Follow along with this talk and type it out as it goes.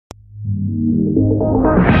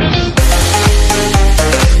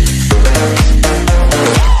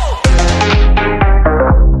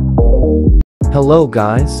Hello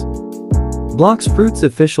guys. Blox Fruits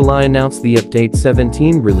officially announced the Update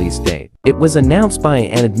 17 release date. It was announced by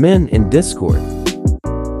an admin in Discord.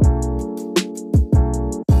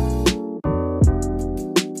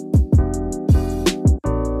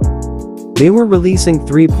 They were releasing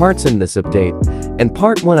 3 parts in this update, and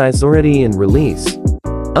part 1 is already in release.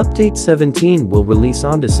 Update 17 will release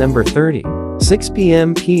on December 30, 6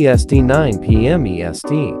 p.m. PST 9 p.m.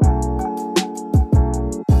 EST.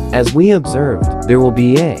 As we observed, there will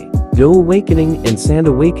be a Doe Awakening and Sand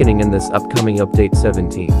Awakening in this upcoming Update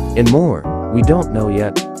 17, and more, we don't know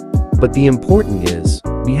yet. But the important is,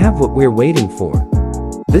 we have what we're waiting for.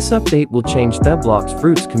 This update will change the Blox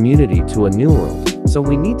Fruits community to a new world. So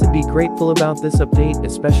we need to be grateful about this update,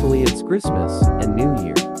 especially it's Christmas and New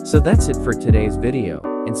Year. So that's it for today's video,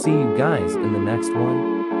 and see you guys in the next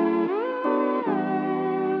one.